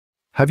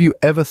Have you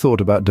ever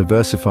thought about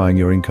diversifying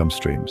your income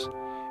streams?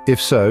 If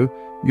so,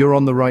 you're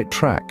on the right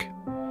track.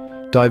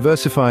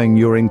 Diversifying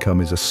your income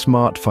is a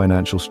smart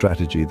financial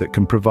strategy that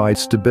can provide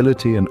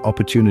stability and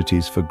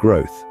opportunities for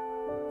growth.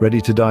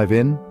 Ready to dive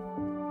in?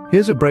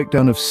 Here's a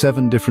breakdown of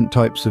 7 different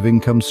types of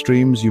income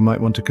streams you might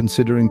want to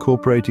consider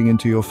incorporating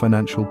into your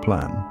financial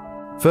plan.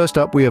 First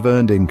up, we have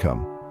earned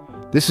income.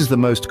 This is the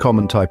most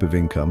common type of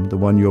income, the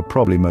one you're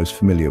probably most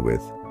familiar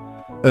with.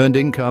 Earned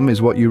income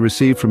is what you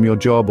receive from your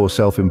job or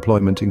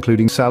self-employment,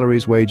 including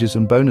salaries, wages,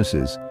 and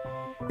bonuses.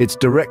 It's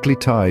directly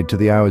tied to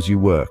the hours you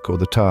work or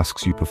the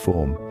tasks you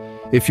perform.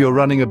 If you're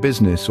running a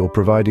business or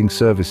providing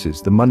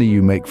services, the money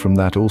you make from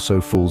that also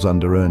falls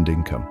under earned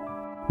income.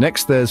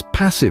 Next, there's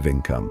passive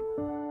income.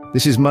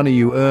 This is money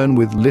you earn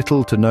with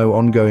little to no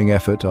ongoing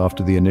effort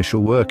after the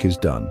initial work is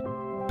done.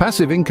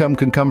 Passive income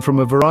can come from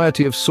a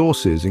variety of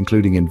sources,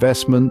 including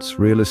investments,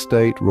 real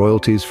estate,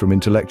 royalties from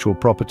intellectual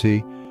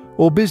property,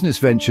 or business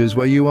ventures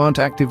where you aren't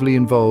actively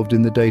involved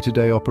in the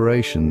day-to-day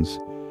operations.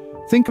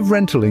 Think of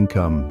rental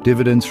income,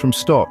 dividends from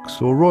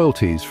stocks, or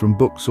royalties from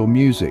books or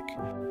music.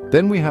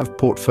 Then we have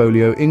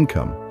portfolio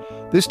income.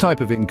 This type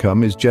of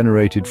income is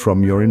generated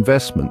from your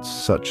investments,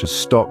 such as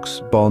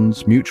stocks,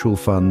 bonds, mutual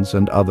funds,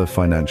 and other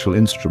financial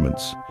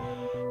instruments.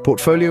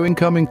 Portfolio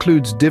income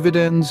includes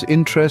dividends,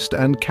 interest,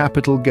 and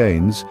capital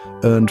gains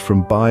earned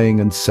from buying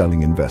and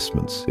selling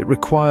investments. It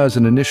requires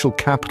an initial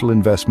capital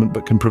investment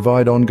but can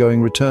provide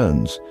ongoing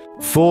returns.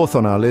 Fourth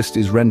on our list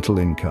is rental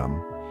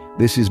income.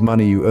 This is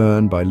money you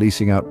earn by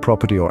leasing out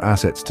property or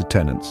assets to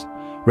tenants.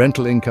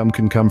 Rental income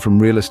can come from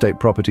real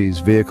estate properties,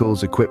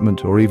 vehicles,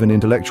 equipment, or even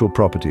intellectual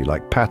property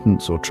like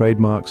patents or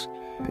trademarks.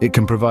 It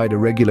can provide a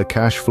regular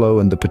cash flow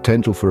and the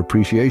potential for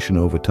appreciation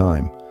over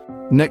time.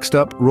 Next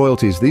up,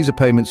 royalties. These are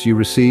payments you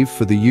receive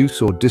for the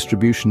use or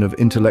distribution of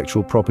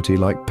intellectual property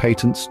like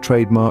patents,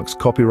 trademarks,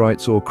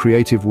 copyrights, or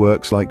creative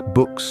works like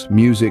books,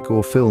 music,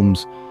 or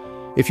films.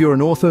 If you're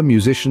an author,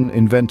 musician,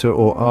 inventor,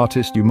 or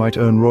artist, you might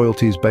earn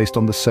royalties based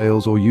on the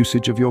sales or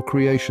usage of your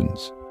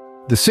creations.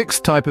 The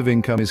sixth type of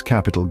income is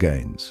capital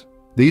gains.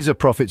 These are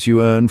profits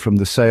you earn from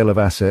the sale of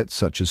assets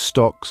such as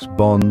stocks,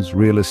 bonds,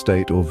 real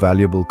estate, or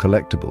valuable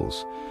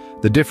collectibles.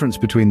 The difference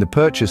between the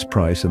purchase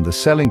price and the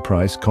selling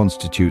price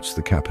constitutes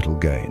the capital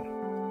gain.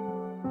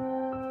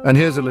 And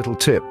here's a little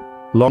tip.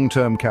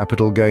 Long-term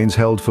capital gains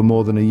held for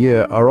more than a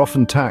year are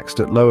often taxed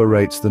at lower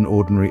rates than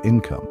ordinary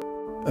income.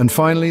 And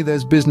finally,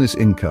 there's business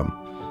income.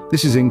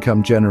 This is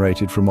income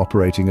generated from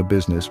operating a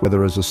business,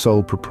 whether as a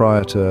sole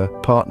proprietor,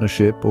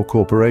 partnership, or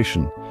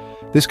corporation.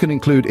 This can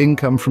include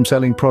income from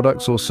selling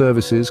products or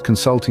services,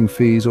 consulting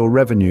fees, or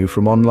revenue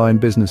from online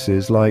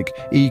businesses like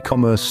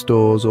e-commerce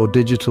stores or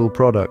digital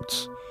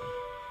products.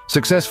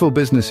 Successful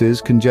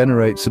businesses can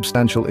generate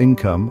substantial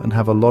income and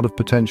have a lot of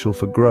potential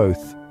for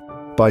growth.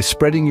 By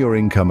spreading your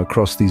income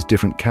across these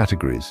different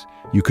categories,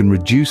 you can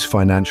reduce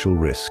financial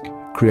risk,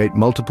 create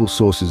multiple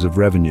sources of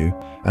revenue,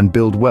 and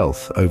build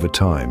wealth over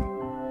time.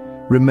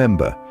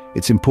 Remember,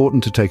 it's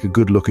important to take a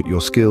good look at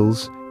your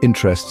skills,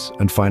 interests,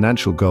 and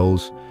financial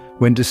goals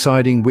when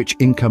deciding which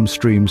income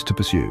streams to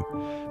pursue.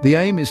 The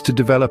aim is to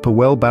develop a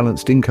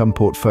well-balanced income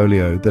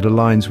portfolio that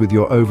aligns with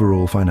your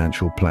overall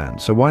financial plan.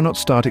 So why not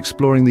start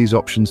exploring these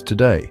options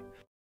today?